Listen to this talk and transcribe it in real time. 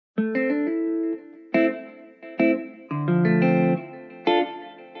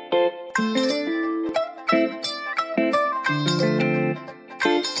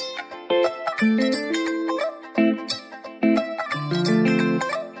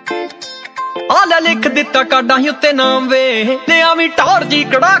आला लिख दिता काडां उत्ते नाम वे ले आवी टौर जी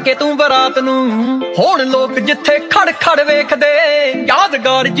कड़ा के तू बरात नू हुण लोग जिथे खड़ खड़ वेखदे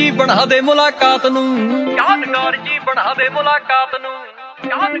यादगार जी बना दे मुलाकात नू यादगार जी बना दे मुलाकात नू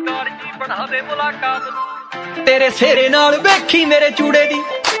यादगार जी बना दे मुलाकात नू तेरे सेरे नाल वेखी मेरे चूड़े दी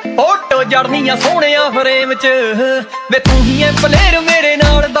फोटो जड़नियां सोहणिया फ्रेम च वे तू ही है प्लेयर मेरे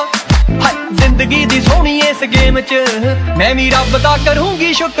नाल दा जिंदगी दी सोहनी इस गेम च मैं भी रब दा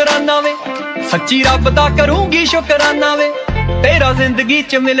करूंगी शुकराना वे सच्ची रब दा करूंगी शुकराना वे तेरा जिंदगी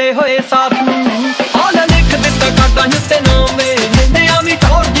च मिले होए साथ नू आला लिख दिता काडां उत्ते नाम वे ले आवी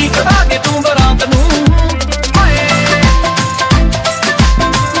टौर जी कड़ा के तू बरात नू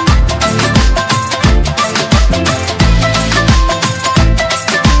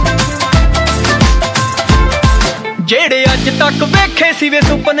जेड़े अज तक वेखे सी वे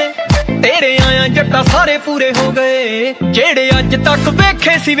सुपने तेरे आया जट्टा सारे पूरे हो गए जेड़े अज तक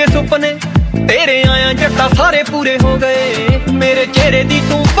वेखे सी वे सुपने तेरे आया जट्टा सारे पूरे हो गए मेरे चेहरे दी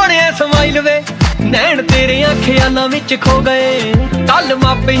तू बने समाइल वे नैन तेरे ख्यालां विच खो गए कल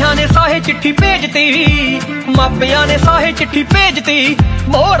मापियां ने साहे चिट्ठी भेजती मापियां ने साहे चिट्ठी भेजती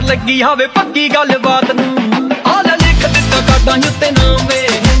मोहर लगी हावे पक्की गल बात नू आला लिख दिता काडां उत्ते नाम वे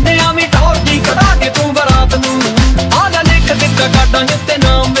ले आवी टौर जी कड़ा के तू बरात नू आला लिख दिता काडां उत्ते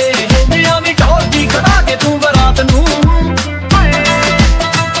नाम वे ले आवी टौर जी कड़ा के तू बरात नू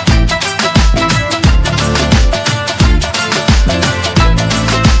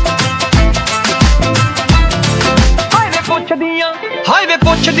हाय वे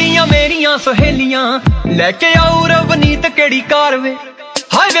पुछदियां मेरियां सहेलियां लैके आऊ रवनीत केड़ी कार वे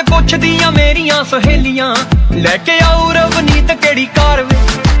हाय वे पुछदियां मेरियां सहेलियां लैके आऊ रवनीत केड़ी कार वे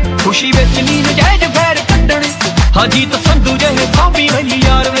खुशी विच नी नजायज फैर कड्डणे हाँ जीत संधू जहे साबी वही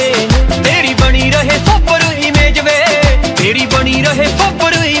यार वे तेरी बनी रहे सुपर इमेज वे तेरी बनी रहे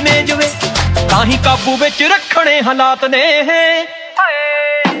सुपर इमेज वे ताही काबू विच रखने हालात ने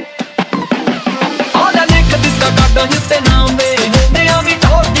आला लिख दिता काडां उत्ते